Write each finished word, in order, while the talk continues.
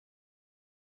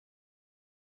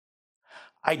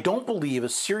I don't believe a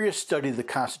serious study of the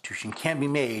Constitution can be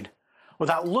made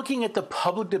without looking at the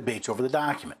public debates over the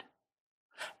document.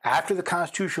 After the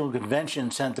Constitutional Convention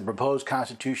sent the proposed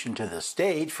Constitution to the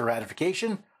states for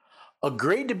ratification, a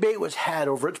great debate was had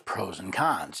over its pros and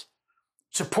cons.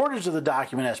 Supporters of the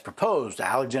document as proposed,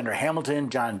 Alexander Hamilton,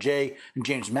 John Jay, and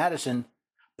James Madison,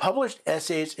 published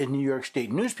essays in New York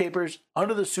State newspapers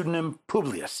under the pseudonym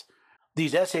Publius.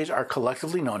 These essays are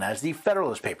collectively known as the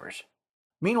Federalist Papers.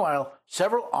 Meanwhile,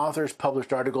 several authors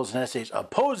published articles and essays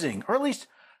opposing, or at least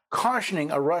cautioning,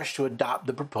 a rush to adopt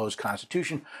the proposed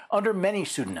Constitution under many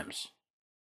pseudonyms.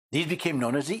 These became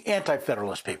known as the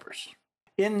Antifederalist Papers.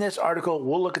 In this article,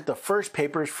 we'll look at the first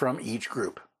papers from each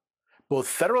group. Both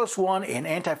Federalist 1 and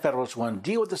Antifederalist 1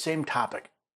 deal with the same topic.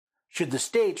 Should the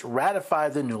states ratify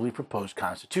the newly proposed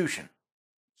Constitution?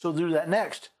 So we'll do that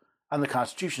next on the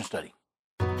Constitution Study.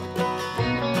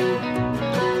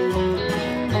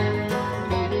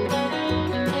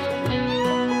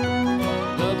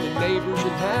 Neighbors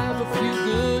and have a few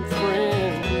good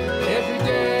friends. Every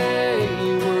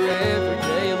day we're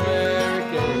everyday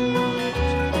Americans.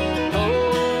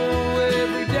 Oh,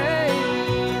 every day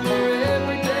we're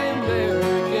everyday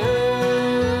Americans.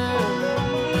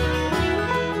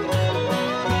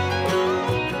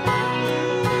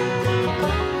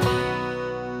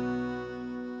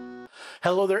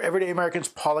 Hello there, everyday Americans.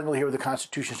 Paul Engel here with the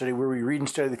Constitution Study, where we read and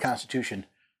study the Constitution.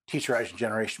 Teach your eyes and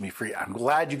generation be free. I'm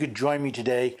glad you could join me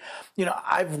today.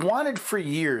 I've wanted for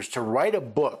years to write a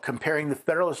book comparing the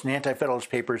Federalist and Anti-Federalist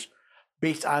papers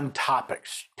based on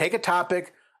topics. Take a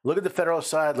topic, look at the Federalist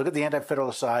side, look at the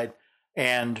Anti-Federalist side,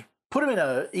 and put them in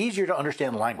a easier to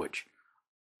understand language.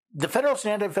 The Federalist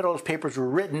and Anti-Federalist papers were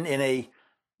written in a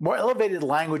more elevated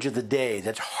language of the day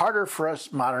that's harder for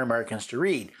us modern Americans to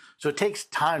read, so it takes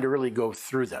time to really go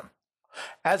through them.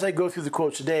 As I go through the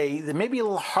quotes today, they may be a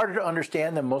little harder to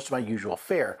understand than most of my usual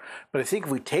fare, but I think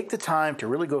if we take the time to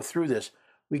really go through this,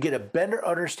 we get a better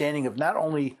understanding of not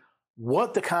only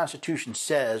what the Constitution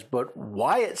says, but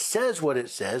why it says what it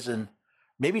says, and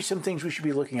maybe some things we should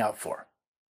be looking out for.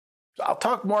 So I'll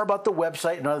talk more about the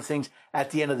website and other things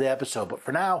at the end of the episode, but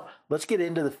for now, let's get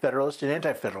into the Federalist and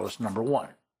Anti-Federalist number 1.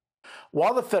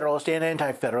 While the Federalist and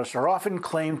Anti-Federalist are often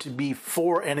claimed to be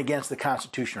for and against the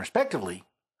Constitution respectively,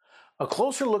 a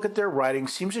closer look at their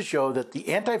writings seems to show that the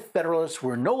Anti-Federalists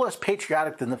were no less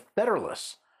patriotic than the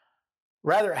Federalists.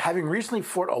 Rather, having recently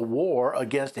fought a war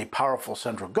against a powerful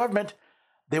central government,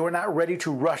 they were not ready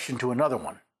to rush into another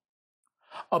one.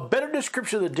 A better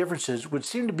description of the differences would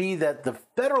seem to be that the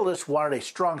Federalists wanted a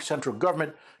strong central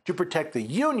government to protect the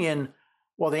Union,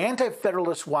 while the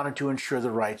Anti-Federalists wanted to ensure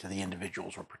the rights of the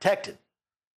individuals were protected.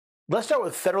 Let's start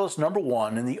with Federalist number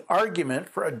 1 and the argument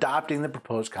for adopting the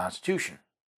proposed Constitution.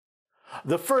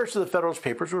 The first of the Federalist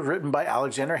Papers was written by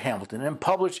Alexander Hamilton and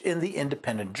published in the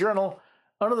Independent Journal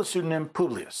under the pseudonym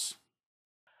Publius.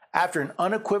 After an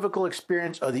unequivocal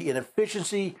experience of the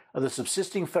inefficiency of the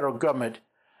subsisting federal government,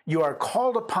 you are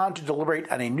called upon to deliberate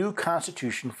on a new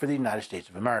Constitution for the United States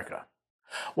of America.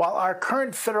 While our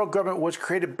current federal government was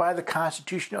created by the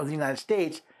Constitution of the United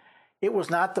States, it was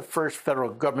not the first federal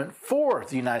government for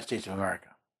the United States of America.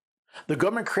 The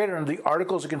government created under the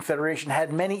Articles of Confederation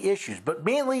had many issues, but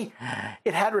mainly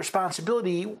it had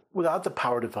responsibility without the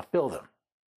power to fulfill them.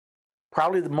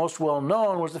 Probably the most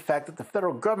well-known was the fact that the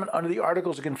federal government under the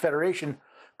Articles of Confederation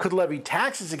could levy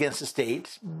taxes against the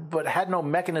states, but had no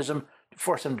mechanism to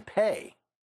force them to pay.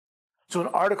 So in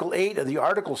Article 8 of the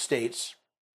Article states,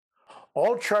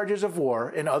 "All charges of war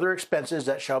and other expenses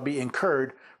that shall be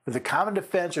incurred for the common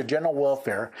defense or general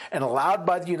welfare and allowed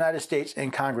by the United States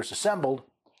and Congress assembled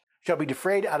shall be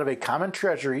defrayed out of a common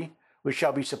treasury, which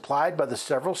shall be supplied by the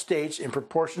several states in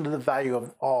proportion to the value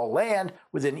of all land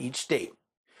within each state."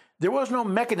 There was no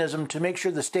mechanism to make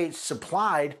sure the states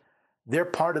supplied their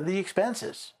part of the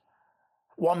expenses.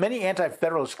 While many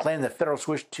anti-federalists claim that Federalists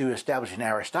wished to establish an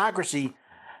aristocracy,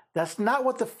 that's not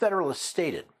what the Federalists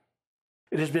stated.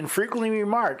 It has been frequently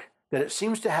remarked that it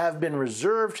seems to have been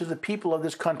reserved to the people of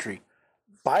this country,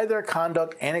 by their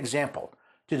conduct and example,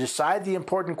 to decide the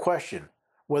important question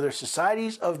whether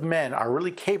societies of men are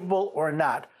really capable or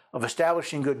not of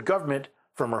establishing good government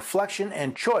from reflection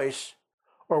and choice,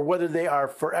 or whether they are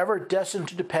forever destined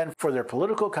to depend for their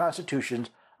political constitutions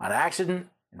on accident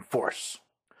and force.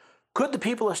 Could the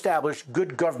people establish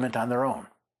good government on their own?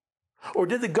 Or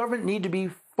did the government need to be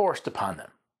forced upon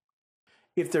them?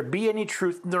 If there be any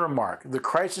truth in the remark, the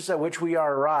crisis at which we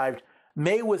are arrived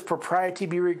may with propriety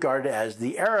be regarded as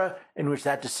the era in which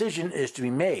that decision is to be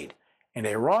made, and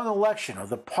a wrong election of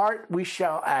the part we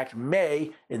shall act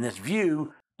may, in this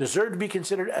view, deserve to be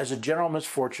considered as a general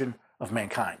misfortune of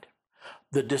mankind.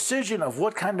 The decision of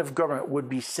what kind of government would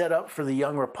be set up for the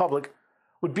young republic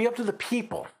would be up to the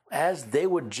people, as they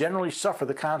would generally suffer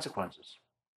the consequences.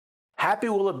 Happy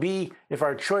will it be if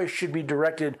our choice should be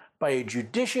directed by a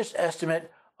judicious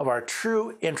estimate of our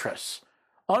true interests,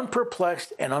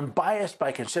 unperplexed and unbiased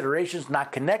by considerations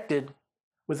not connected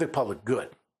with the public good.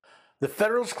 The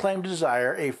Federalists claim to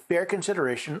desire a fair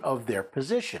consideration of their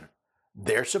position,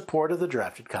 their support of the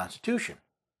drafted Constitution.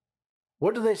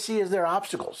 What do they see as their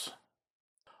obstacles?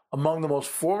 Among the most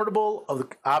formidable of the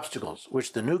obstacles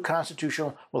which the new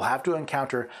Constitution will have to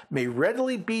encounter may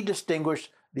readily be distinguished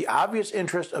the obvious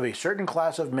interest of a certain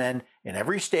class of men in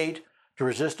every state to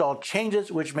resist all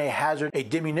changes which may hazard a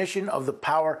diminution of the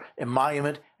power,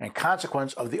 emolument, and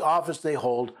consequence of the office they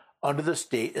hold under the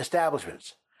state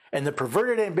establishments, and the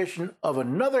perverted ambition of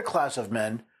another class of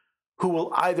men who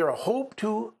will either hope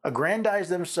to aggrandize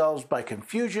themselves by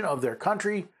confusion of their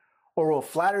country or will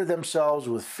flatter themselves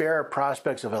with fair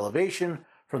prospects of elevation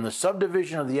from the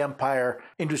subdivision of the empire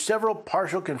into several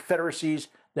partial confederacies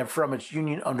than from its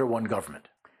union under one government.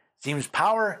 It seems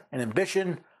power and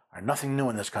ambition are nothing new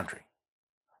in this country.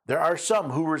 There are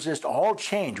some who resist all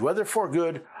change, whether for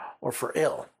good or for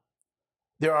ill.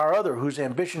 There are others whose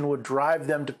ambition would drive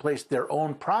them to place their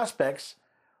own prospects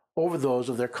over those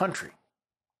of their country.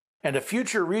 And a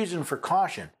future reason for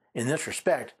caution in this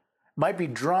respect might be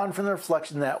drawn from the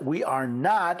reflection that we are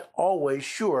not always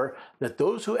sure that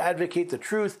those who advocate the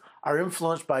truth are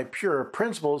influenced by purer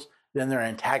principles than their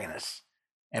antagonists.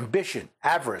 Ambition,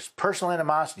 avarice, personal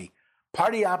animosity,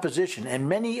 party opposition, and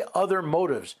many other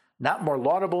motives not more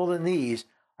laudable than these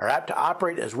are apt to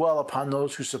operate as well upon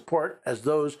those who support as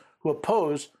those who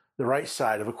oppose the right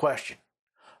side of a question.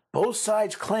 Both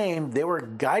sides claim they were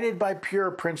guided by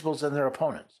purer principles than their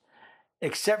opponents.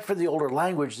 Except for the older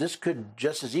language, this could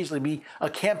just as easily be a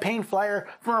campaign flyer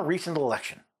from a recent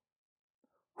election.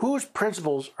 Whose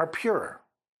principles are purer?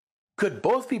 Could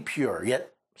both be pure,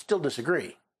 yet still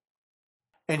disagree.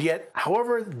 And yet,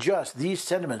 however just these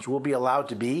sentiments will be allowed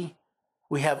to be,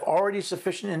 we have already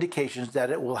sufficient indications that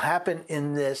it will happen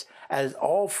in this as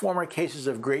all former cases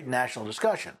of great national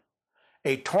discussion.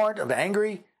 A torrent of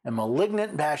angry and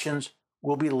malignant passions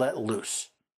will be let loose.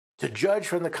 To judge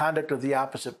from the conduct of the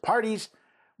opposite parties,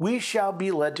 we shall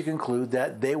be led to conclude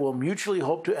that they will mutually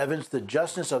hope to evince the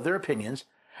justness of their opinions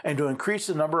and to increase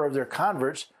the number of their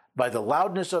converts by the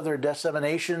loudness of their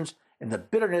disseminations and the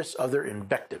bitterness of their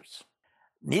invectives.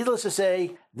 Needless to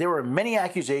say, there were many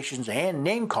accusations and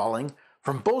name-calling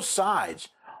from both sides,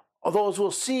 although as we'll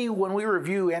see when we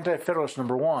review Anti-Federalist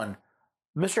number 1,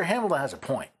 Mr. Hamilton has a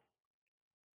point.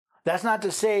 That's not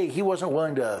to say he wasn't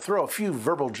willing to throw a few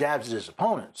verbal jabs at his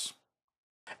opponents.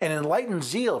 An enlightened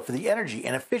zeal for the energy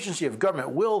and efficiency of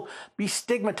government will be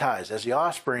stigmatized as the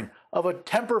offspring of a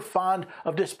temper fond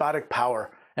of despotic power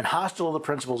and hostile to the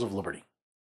principles of liberty.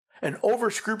 An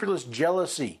over-scrupulous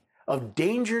jealousy of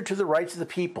danger to the rights of the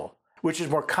people, which is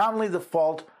more commonly the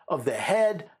fault of the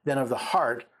head than of the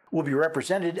heart, will be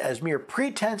represented as mere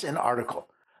pretense and article,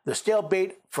 the stale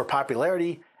bait for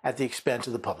popularity at the expense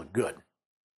of the public good.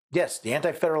 Yes, the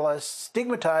Anti-Federalists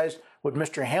stigmatized what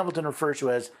Mr. Hamilton refers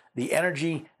to as the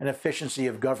energy and efficiency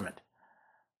of government.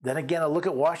 Then again, a look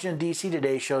at Washington, D.C.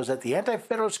 today shows that the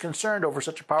Anti-Federalists concerned over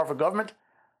such a powerful government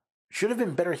should have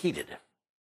been better heeded.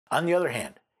 On the other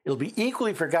hand, it will be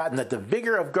equally forgotten that the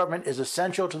vigor of government is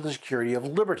essential to the security of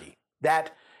liberty,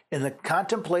 that in the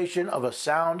contemplation of a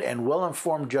sound and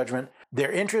well-informed judgment,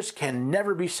 their interests can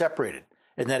never be separated,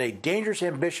 and that a dangerous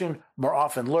ambition more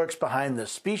often lurks behind the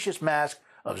specious mask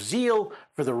of zeal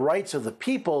for the rights of the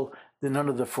people than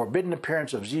under the forbidden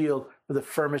appearance of zeal for the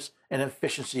firmness and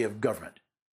efficiency of government.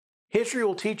 History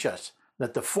will teach us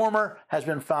that the former has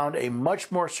been found a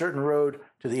much more certain road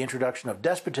to the introduction of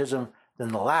despotism than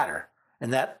the latter,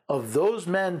 and that of those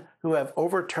men who have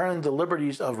overturned the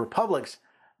liberties of republics,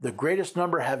 the greatest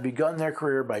number have begun their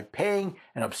career by paying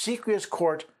an obsequious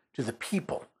court to the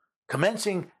people,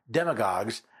 commencing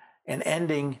demagogues and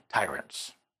ending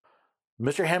tyrants.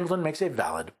 Mr. Hamilton makes a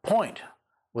valid point.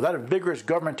 Without a vigorous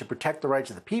government to protect the rights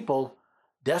of the people,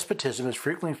 despotism has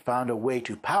frequently found a way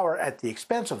to power at the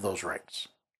expense of those rights.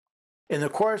 In the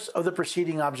course of the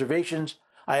preceding observations,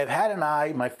 I have had an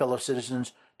eye, my fellow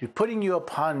citizens, to putting you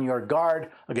upon your guard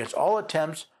against all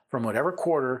attempts from whatever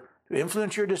quarter to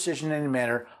influence your decision in a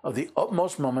manner of the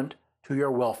utmost moment to your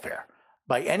welfare,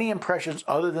 by any impressions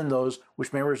other than those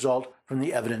which may result from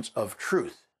the evidence of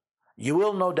truth. You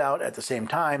will, no doubt, at the same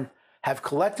time, have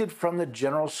collected from the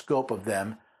general scope of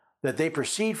them that they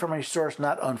proceed from a source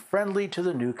not unfriendly to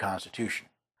the new Constitution.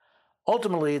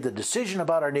 Ultimately, the decision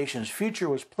about our nation's future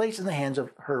was placed in the hands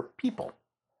of her people.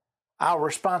 Our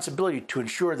responsibility to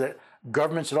ensure that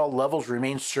governments at all levels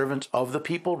remain servants of the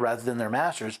people rather than their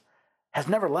masters has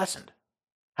never lessened.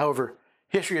 However,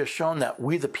 history has shown that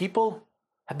we the people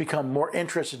have become more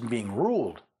interested in being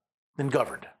ruled than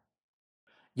governed.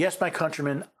 Yes, my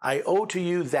countrymen, I owe to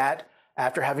you that,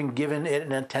 after having given it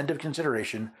an attentive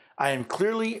consideration, I am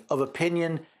clearly of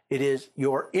opinion it is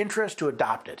your interest to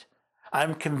adopt it. I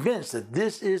am convinced that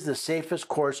this is the safest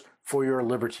course for your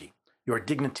liberty, your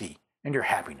dignity, and your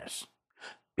happiness.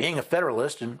 Being a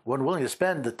Federalist and one willing to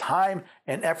spend the time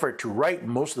and effort to write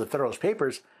most of the Federalist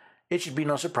Papers, it should be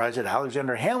no surprise that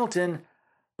Alexander Hamilton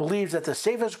believes that the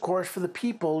safest course for the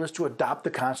people is to adopt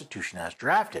the Constitution as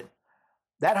drafted.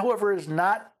 That, however, is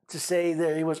not to say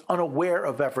that he was unaware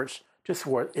of efforts to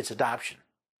thwart its adoption.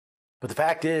 But the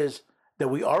fact is that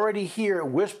we already hear it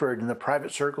whispered in the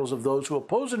private circles of those who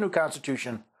oppose the new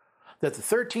Constitution that the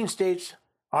 13 states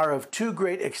are of too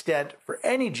great extent for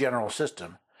any general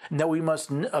system, and that we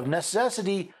must of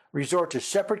necessity resort to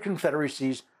separate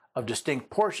confederacies of distinct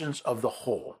portions of the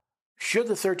whole. Should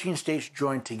the 13 states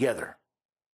join together?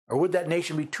 Or would that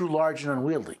nation be too large and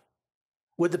unwieldy?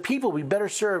 Would the people be better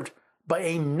served by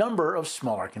a number of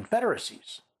smaller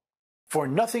confederacies? For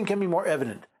nothing can be more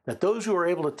evident that those who are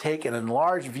able to take an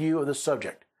enlarged view of the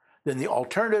subject than the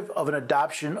alternative of an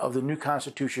adoption of the new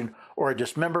Constitution or a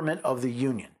dismemberment of the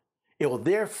Union. It will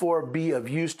therefore be of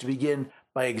use to begin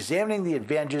by examining the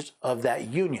advantages of that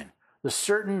union, the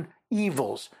certain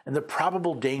evils and the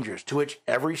probable dangers to which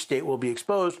every state will be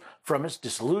exposed from its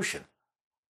dissolution.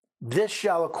 This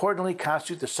shall accordingly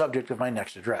constitute the subject of my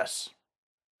next address.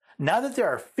 Now that there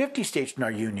are 50 states in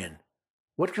our union,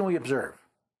 what can we observe?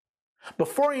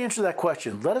 Before I answer that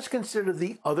question, let us consider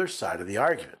the other side of the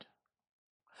argument.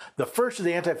 The first of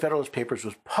the Anti-Federalist Papers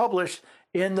was published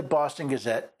in the Boston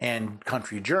Gazette and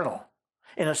Country Journal.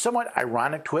 In a somewhat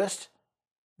ironic twist,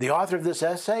 the author of this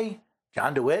essay,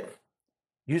 John DeWitt,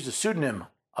 used the pseudonym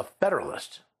of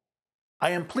Federalist. I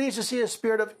am pleased to see a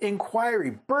spirit of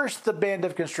inquiry burst the band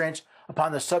of constraints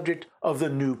upon the subject of the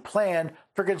new plan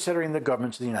for considering the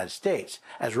governments of the United States,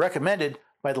 as recommended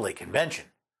by the late convention.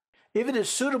 If it is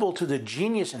suitable to the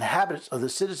genius and habits of the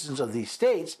citizens of these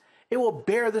states, it will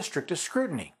bear the strictest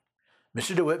scrutiny.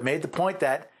 Mr. DeWitt made the point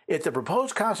that if the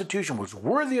proposed Constitution was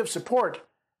worthy of support,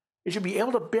 it should be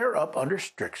able to bear up under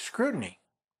strict scrutiny.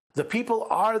 The people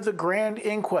are the grand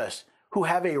inquest who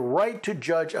have a right to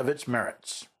judge of its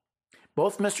merits.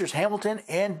 Both Messrs. Hamilton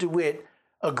and DeWitt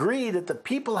agree that the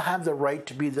people have the right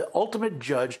to be the ultimate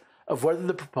judge of whether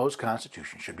the proposed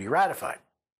Constitution should be ratified.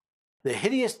 The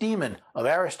hideous demon of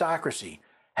aristocracy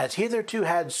has hitherto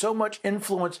had so much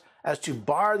influence as to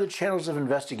bar the channels of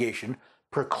investigation,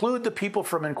 preclude the people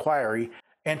from inquiry,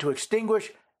 and to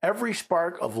extinguish every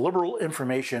spark of liberal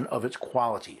information of its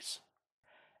qualities.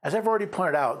 As I've already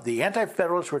pointed out, the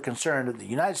Anti-Federalists were concerned that the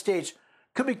United States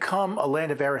could become a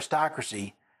land of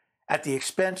aristocracy at the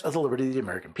expense of the liberty of the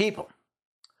American people.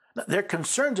 Now, their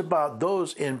concerns about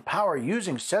those in power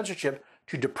using censorship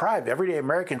to deprive everyday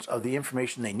Americans of the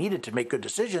information they needed to make good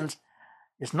decisions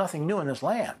is nothing new in this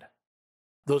land.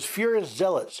 Those furious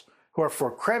zealots who are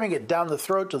for cramming it down the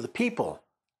throats of the people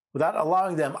without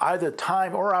allowing them either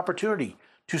time or opportunity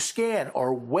to scan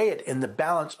or weigh it in the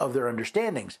balance of their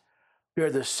understandings bear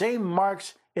the same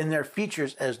marks in their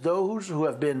features as those who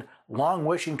have been long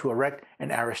wishing to erect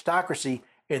an aristocracy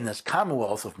in this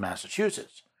Commonwealth of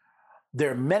Massachusetts.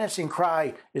 Their menacing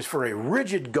cry is for a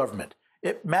rigid government.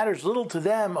 It matters little to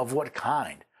them of what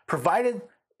kind, provided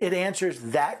it answers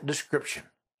that description.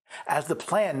 As the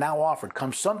plan now offered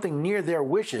comes something near their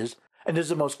wishes and is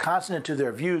the most consonant to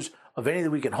their views of any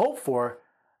that we can hope for,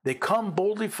 they come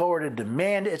boldly forward and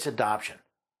demand its adoption.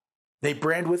 They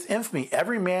brand with infamy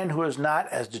every man who is not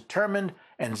as determined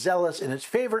and zealous in its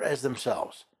favor as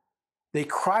themselves. They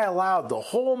cry aloud, the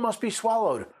whole must be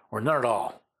swallowed, or none at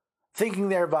all, thinking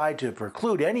thereby to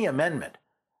preclude any amendment.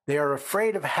 They are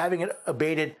afraid of having it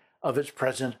abated of its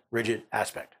present rigid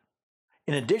aspect.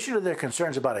 In addition to their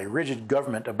concerns about a rigid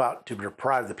government about to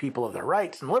deprive the people of their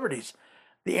rights and liberties,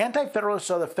 the Anti-Federalists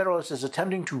saw the Federalists as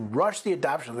attempting to rush the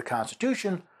adoption of the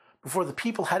Constitution before the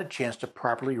people had a chance to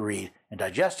properly read and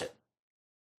digest it.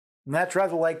 And that's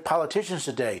rather like politicians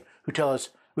today who tell us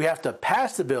we have to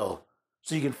pass the bill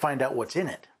so you can find out what's in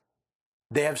it.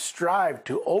 They have strived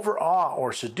to overawe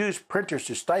or seduce printers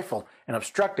to stifle and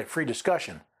obstruct a free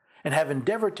discussion, and have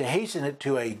endeavored to hasten it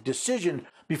to a decision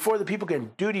before the people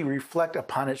can duly reflect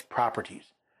upon its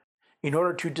properties. In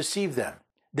order to deceive them,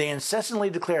 they incessantly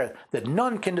declare that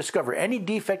none can discover any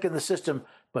defect in the system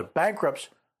but bankrupts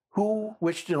who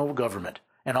wish to know government,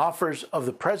 and offers of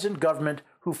the present government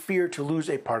who fear to lose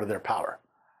a part of their power.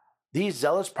 These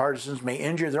zealous partisans may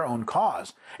injure their own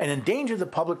cause and endanger the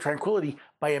public tranquility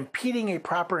by impeding a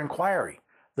proper inquiry.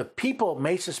 The people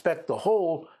may suspect the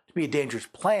whole to be a dangerous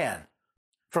plan,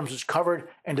 from such covered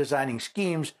and designing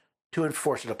schemes to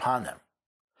enforce it upon them.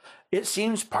 It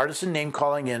seems partisan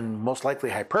name-calling and most likely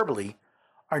hyperbole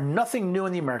are nothing new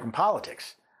in the American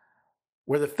politics.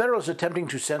 Were the Federalists attempting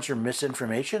to censor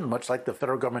misinformation, much like the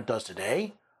federal government does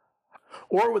today?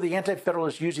 Or were the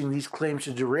Anti-Federalists using these claims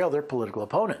to derail their political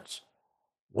opponents?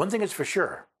 One thing is for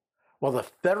sure. While the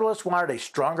Federalists wanted a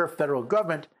stronger federal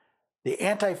government, the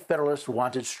Anti-Federalists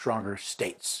wanted stronger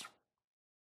states.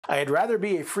 I had rather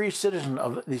be a free citizen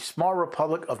of the small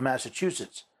republic of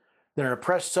Massachusetts than an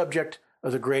oppressed subject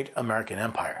of the great American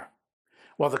empire.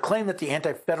 While the claim that the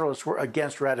Anti-Federalists were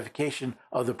against ratification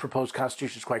of the proposed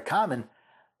Constitution is quite common,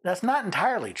 that's not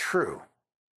entirely true.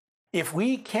 If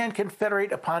we can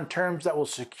confederate upon terms that will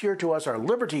secure to us our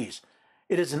liberties,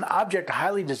 it is an object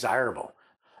highly desirable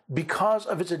because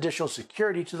of its additional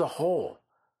security to the whole.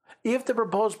 If the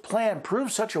proposed plan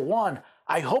proves such a one,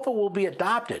 I hope it will be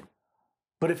adopted.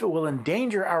 But if it will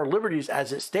endanger our liberties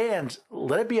as it stands,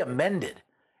 let it be amended,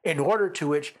 in order to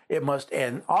which it must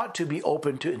and ought to be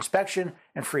open to inspection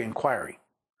and free inquiry.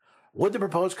 Would the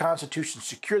proposed Constitution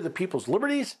secure the people's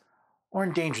liberties or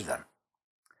endanger them?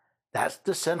 That's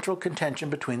the central contention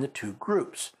between the two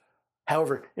groups.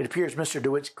 However, it appears Mr.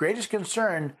 DeWitt's greatest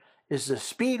concern is the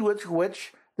speed with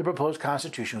which the proposed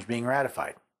Constitution was being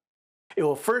ratified. It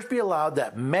will first be allowed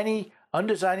that many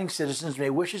undesigning citizens may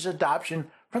wish its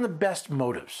adoption from the best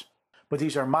motives, but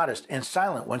these are modest and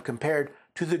silent when compared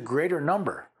to the greater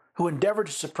number who endeavor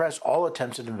to suppress all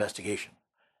attempts at investigation.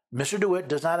 Mr. DeWitt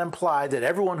does not imply that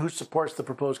everyone who supports the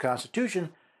proposed Constitution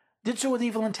did so with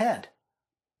evil intent,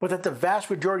 but that the vast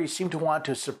majority seem to want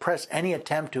to suppress any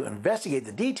attempt to investigate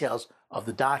the details of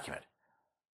the document.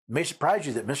 It may surprise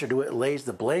you that Mr. DeWitt lays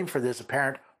the blame for this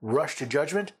apparent rush to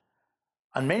judgment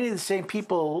on many of the same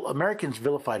people Americans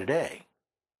vilify today.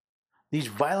 These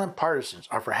violent partisans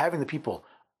are for having the people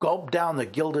gulp down the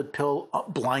gilded pill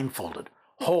blindfolded,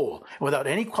 whole, and without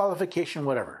any qualification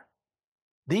whatever.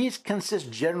 These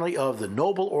consist generally of the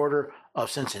noble order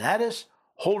of Cincinnatus,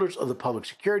 holders of the public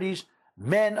securities,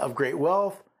 men of great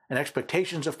wealth, and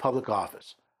expectations of public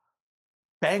office.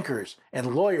 Bankers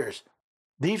and lawyers,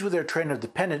 these with their train of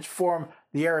dependents, form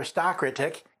the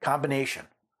aristocratic combination.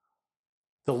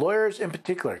 The lawyers in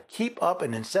particular keep up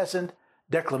an incessant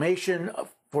declamation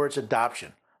for its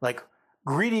adoption. Like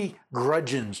greedy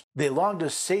grudgeons, they long to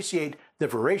satiate their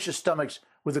voracious stomachs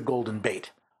with a golden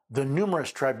bait. The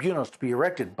numerous tribunals to be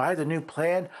erected by the new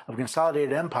plan of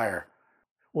consolidated empire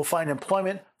will find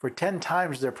employment for 10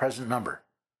 times their present number.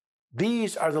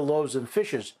 These are the loaves and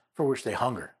fishes for which they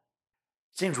hunger.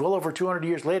 It seems well over 200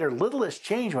 years later, little has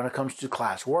changed when it comes to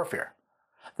class warfare.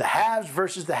 The haves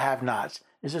versus the have-nots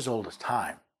is as old as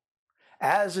time,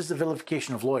 as is the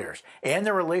vilification of lawyers and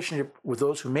their relationship with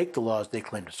those who make the laws they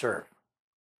claim to serve.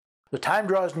 The time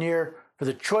draws near for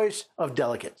the choice of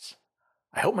delegates.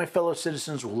 I hope my fellow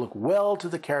citizens will look well to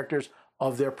the characters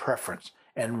of their preference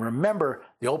and remember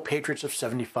the old patriots of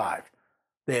 '75.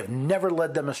 They have never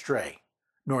led them astray,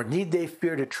 nor need they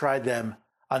fear to try them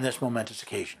on this momentous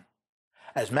occasion.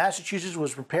 As Massachusetts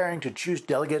was preparing to choose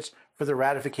delegates for the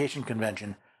ratification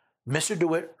convention, Mr.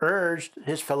 DeWitt urged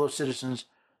his fellow citizens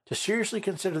to seriously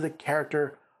consider the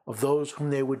character of those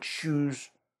whom they would choose,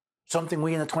 something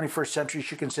we in the 21st century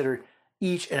should consider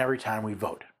each and every time we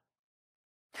vote.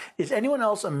 Is anyone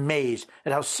else amazed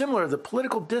at how similar the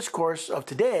political discourse of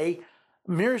today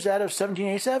mirrors that of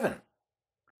 1787?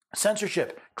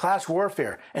 Censorship, class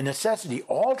warfare, and necessity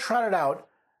all trotted out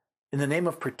in the name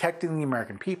of protecting the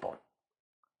American people.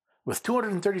 With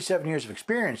 237 years of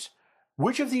experience,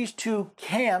 which of these two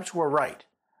camps were right?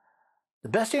 The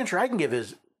best answer I can give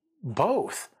is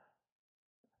both.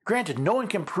 Granted, no one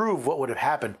can prove what would have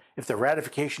happened if the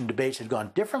ratification debates had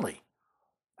gone differently.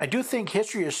 I do think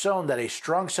history has shown that a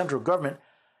strong central government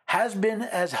has been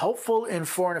as helpful in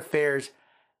foreign affairs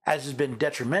as has been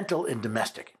detrimental in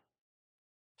domestic.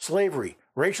 Slavery,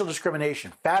 racial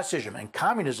discrimination, fascism, and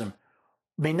communism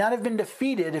may not have been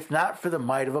defeated if not for the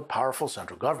might of a powerful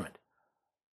central government.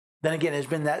 Then again, it has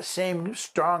been that same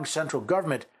strong central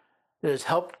government that has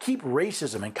helped keep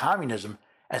racism and communism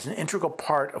as an integral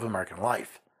part of American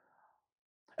life.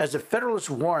 As the Federalists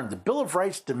warned, the Bill of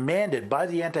Rights demanded by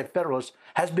the Anti-Federalists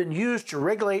has been used to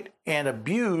regulate and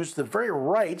abuse the very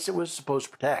rights it was supposed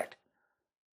to protect.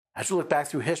 As we look back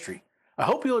through history, I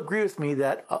hope you'll agree with me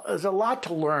that there's a lot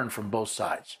to learn from both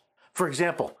sides. For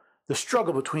example, the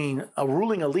struggle between a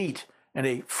ruling elite and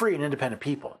a free and independent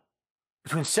people,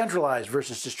 between centralized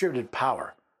versus distributed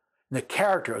power, and the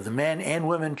character of the men and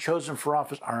women chosen for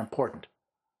office are important.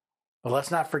 But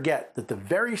let's not forget that the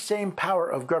very same power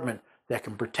of government that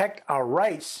can protect our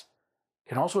rights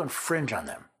can also infringe on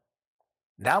them.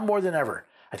 Now more than ever,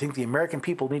 I think the American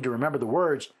people need to remember the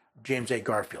words of James A.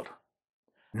 Garfield.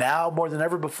 Now more than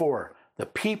ever before, the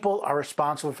people are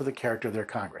responsible for the character of their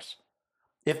Congress.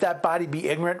 If that body be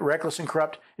ignorant, reckless, and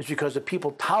corrupt, it's because the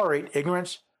people tolerate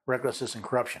ignorance, recklessness, and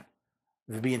corruption.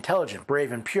 If it be intelligent,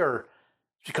 brave, and pure,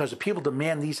 it's because the people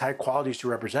demand these high qualities to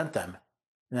represent them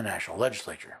in the national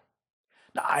legislature.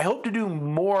 Now, I hope to do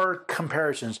more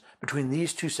comparisons between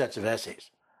these two sets of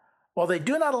essays. While they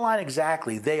do not align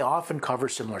exactly, they often cover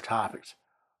similar topics.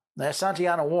 As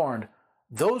Santayana warned,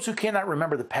 those who cannot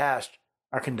remember the past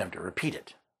are condemned to repeat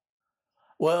it.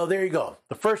 Well, there you go.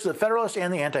 The first of the Federalist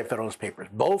and the Antifederalist Papers,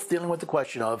 both dealing with the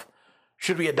question of,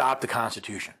 should we adopt the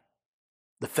Constitution?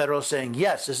 The Federalists saying,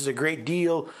 yes, this is a great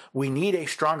deal. We need a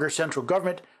stronger central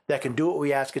government that can do what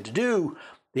we ask it to do.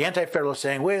 The Anti-Federalists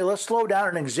saying, wait, let's slow down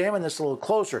and examine this a little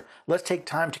closer. Let's take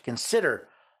time to consider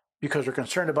because we're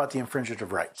concerned about the infringement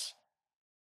of rights.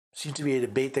 Seems to be a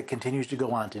debate that continues to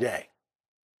go on today.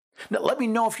 Now, let me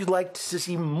know if you'd like to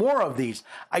see more of these.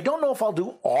 I don't know if I'll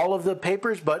do all of the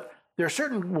papers, but there are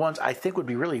certain ones I think would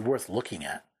be really worth looking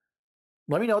at.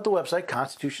 Let me know at the website,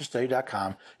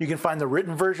 constitutionstudy.com. You can find the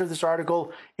written version of this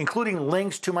article, including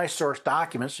links to my source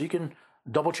documents, so you can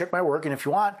double-check my work, and if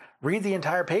you want, read the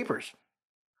entire papers.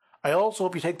 I also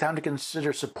hope you take time to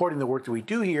consider supporting the work that we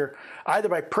do here, either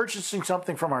by purchasing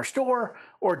something from our store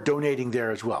or donating there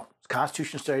as well. It's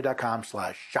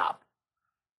constitutionstudy.com/shop.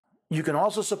 You can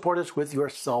also support us with your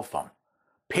cell phone.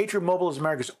 Patriot Mobile is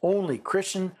America's only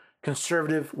Christian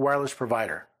conservative wireless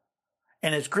provider.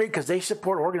 And it's great because they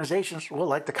support organizations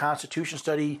like the Constitution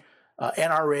Study,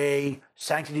 NRA,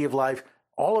 Sanctity of Life,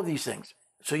 all of these things.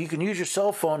 So you can use your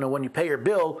cell phone, and when you pay your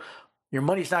bill, your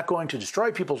money's not going to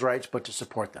destroy people's rights, but to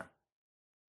support them.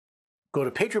 Go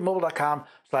to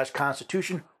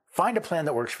patriotmobile.com/Constitution, find a plan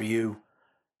that works for you,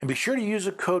 and be sure to use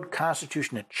the code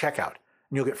Constitution at checkout,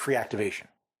 and you'll get free activation.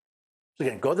 So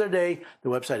again, go there today. The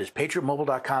website is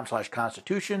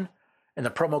patriotmobile.com/Constitution, and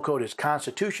the promo code is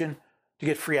Constitution to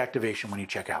get free activation when you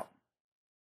check out.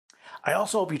 I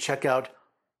also hope you check out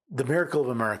The Miracle of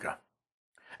America.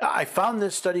 I found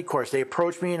this study course. They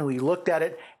approached me and we looked at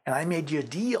it, and I made you a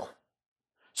deal.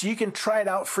 So you can try it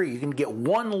out free. You can get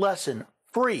one lesson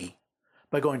free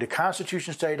by going to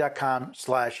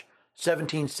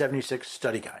constitutionstudy.com/1776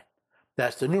 study guide.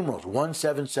 That's the numerals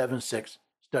 1776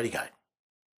 study guide.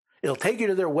 It'll take you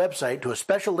to their website to a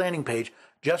special landing page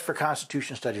just for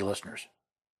Constitution Study listeners.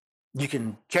 You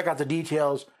can check out the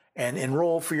details and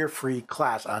enroll for your free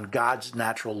class on God's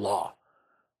natural law.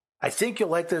 I think you'll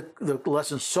like the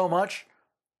lesson so much,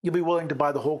 you'll be willing to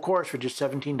buy the whole course for just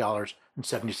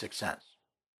 $17.76.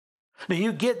 Now,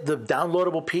 you get the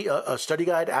downloadable study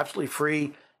guide absolutely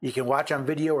free. You can watch on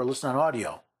video or listen on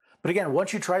audio. But again,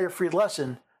 once you try your free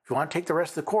lesson, if you want to take the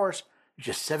rest of the course, it's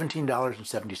just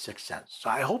 $17.76. So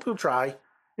I hope you'll try,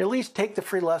 at least take the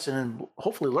free lesson and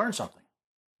hopefully learn something.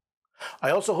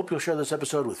 I also hope you'll share this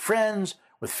episode with friends,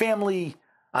 with family,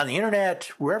 on the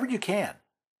internet, wherever you can.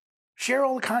 Share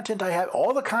all the content I have.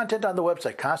 All the content on the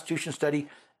website, Constitution Study,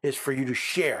 is for you to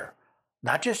share.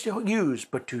 Not just to use,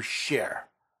 but to share.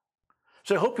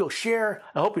 So I hope you'll share.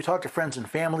 I hope you talk to friends and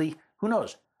family. Who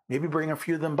knows? Maybe bring a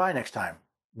few of them by next time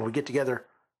when we get together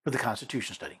for the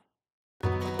Constitution Study.